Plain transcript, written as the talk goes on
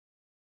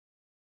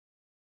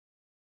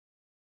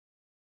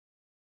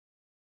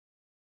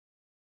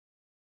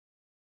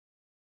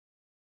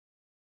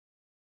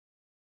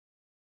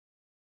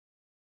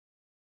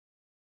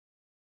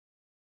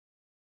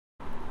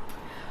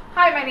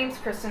Hi, my name is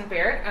Kristin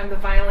Baird. I'm the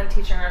violin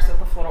teaching artist with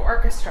the Florida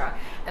Orchestra,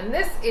 and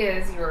this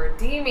is your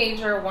D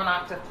major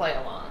 1-octave play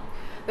along.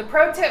 The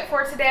pro tip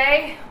for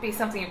today will be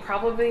something you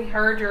probably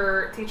heard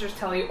your teachers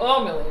tell you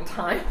a million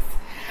times,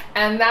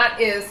 and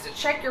that is to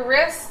check your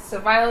wrists. So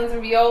violins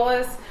and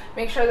violas,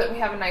 make sure that we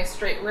have a nice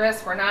straight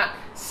wrist. We're not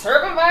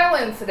serving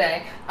violins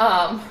today.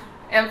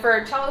 And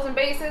for cellos and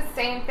basses,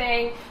 same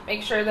thing.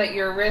 Make sure that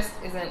your wrist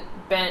isn't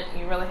bent.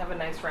 You really have a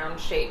nice round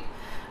shape.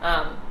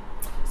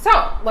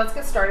 So let's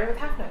get started with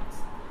half notes.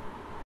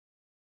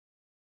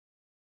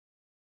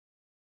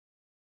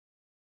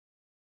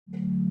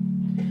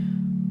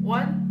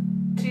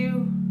 One,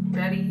 two,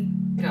 ready,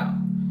 go.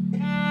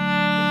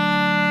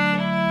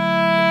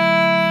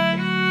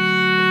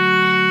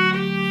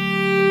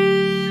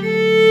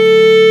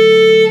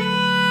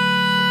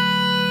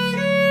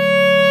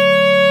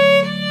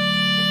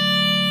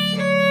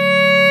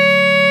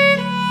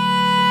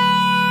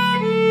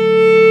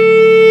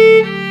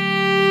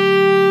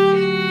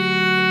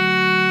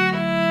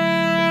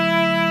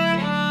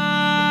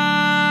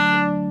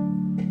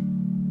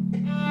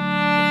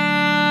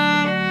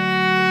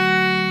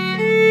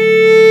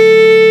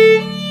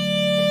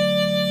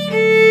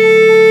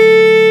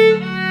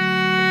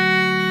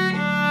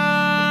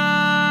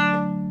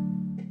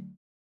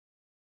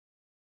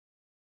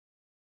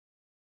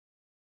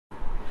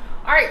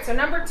 Alright, so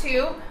number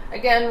 2,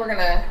 again, we're going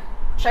to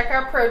check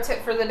our pro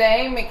tip for the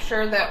day, make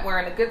sure that we're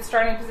in a good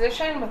starting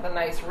position with a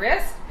nice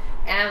wrist,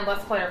 and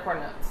let's play our chord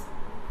notes.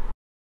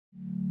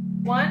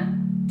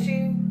 1,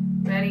 2,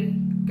 ready,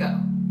 go.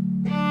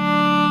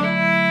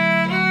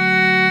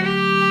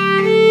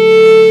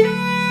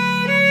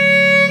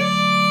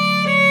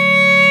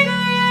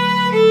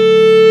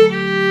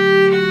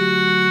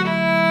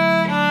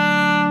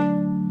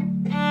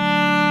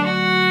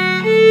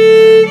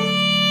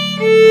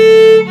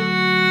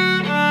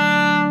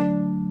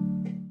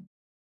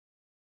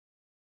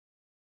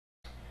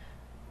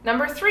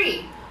 Number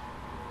 3,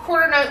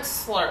 quarter notes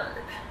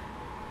slurred.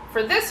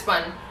 For this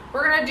one,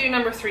 we're going to do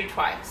number 3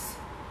 twice.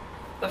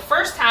 The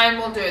first time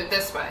we'll do it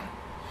this way.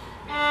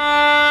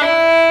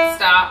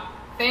 Stop,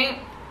 think,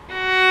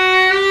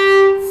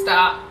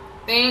 stop,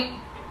 think,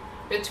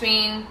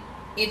 between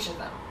each of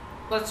them.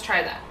 Let's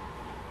try that.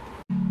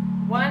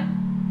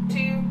 1,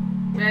 2,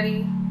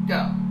 ready,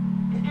 go.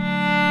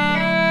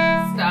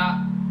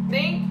 Stop,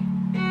 think,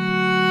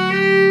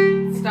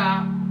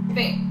 stop,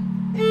 think.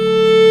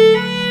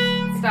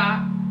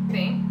 Stop,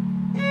 think,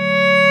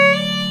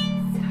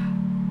 stop,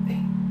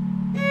 think,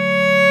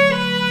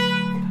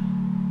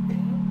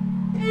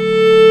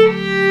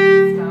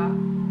 stop,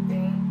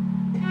 think,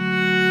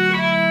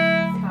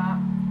 stop,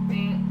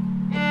 think,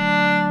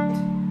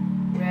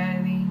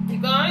 ready,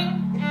 keep going,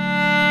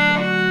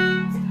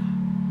 stop,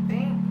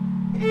 think,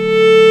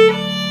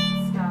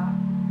 stop,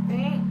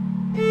 think,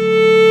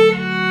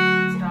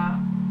 stop,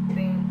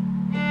 think.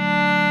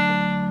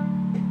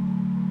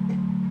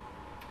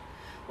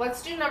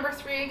 Let's do number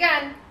 3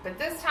 again, but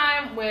this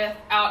time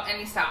without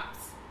any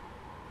stops.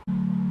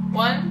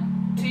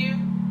 1, 2,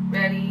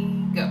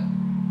 ready, go.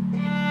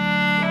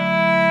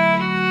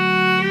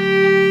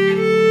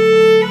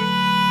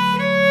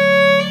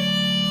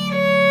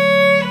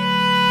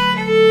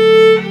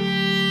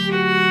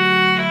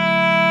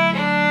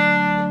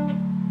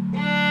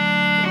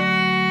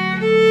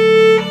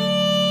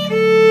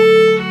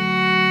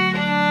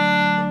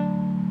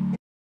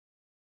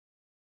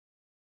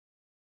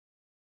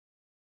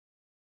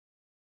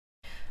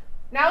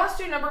 Now let's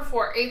do number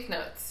 4, eighth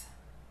notes.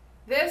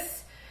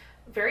 This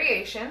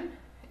variation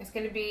is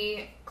going to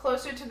be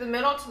closer to the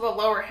middle to the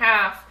lower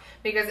half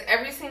because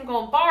every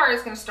single bar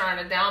is going to start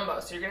on a down bow.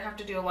 So you're going to have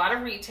to do a lot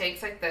of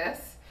retakes like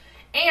this.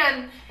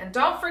 And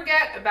don't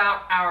forget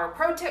about our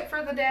pro tip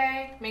for the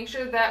day. Make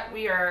sure that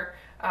we are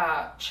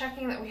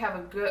checking that we have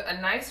a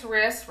nice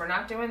wrist. We're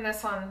not doing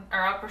this on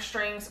our upper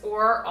strings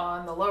or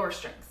on the lower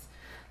strings.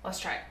 Let's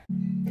try it.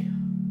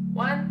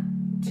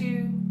 1,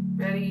 2,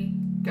 ready,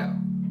 go.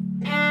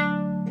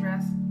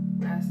 Rest,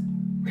 rest,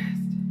 rest.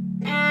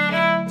 2,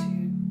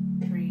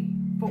 3,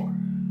 4.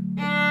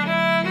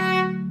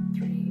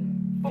 3,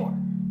 4.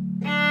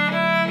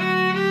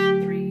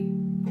 3,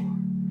 4.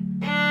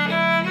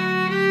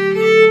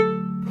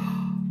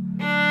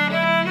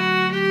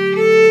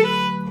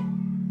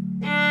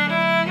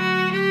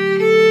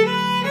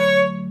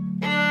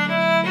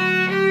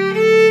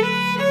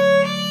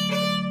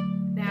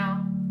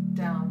 Now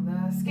down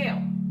the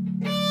scale.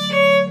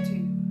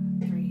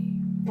 2, 3,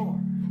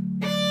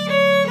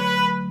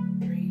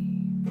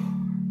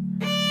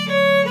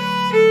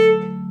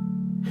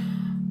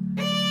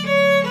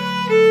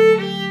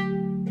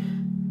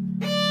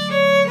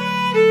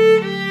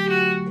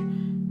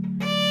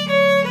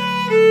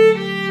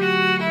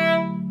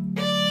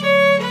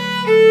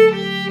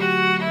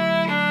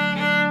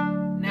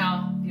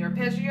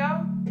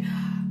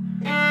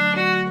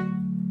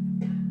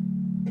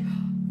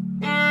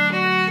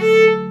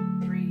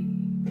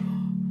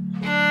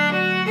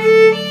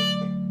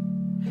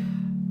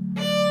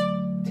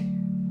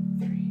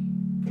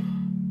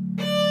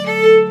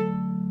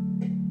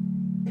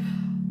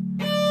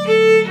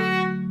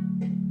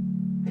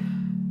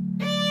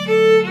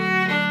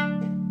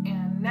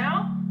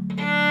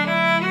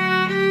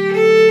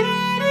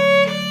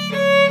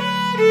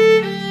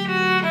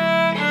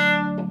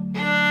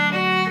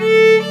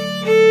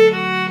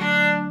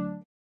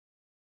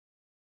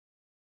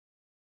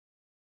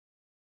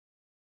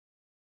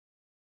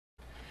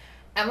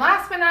 And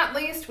last but not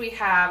least, we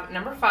have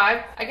number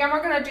 5. Again,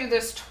 we're going to do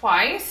this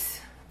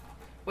twice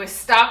with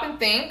stop and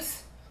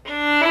thinks.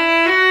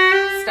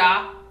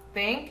 Stop,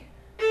 think,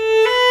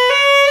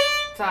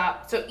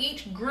 stop. So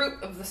each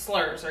group of the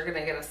slurs are going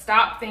to get a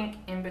stop, think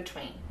in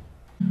between.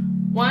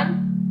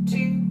 1,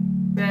 2,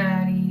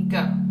 ready,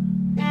 go.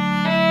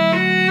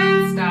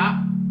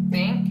 Stop,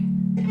 think,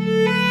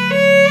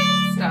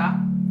 stop,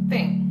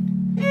 think,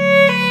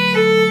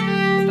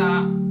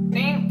 stop,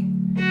 think,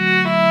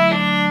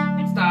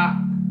 stop,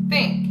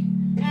 think,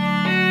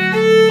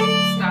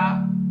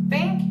 stop,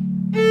 think,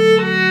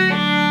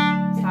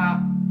 stop,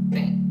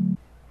 think.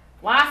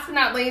 Last but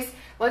not least,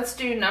 let's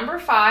do number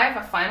 5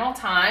 a final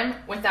time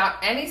without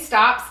any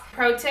stops.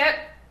 Pro tip,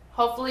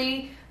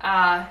 hopefully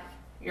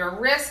your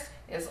wrist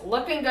is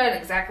looking good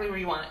exactly where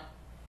you want it.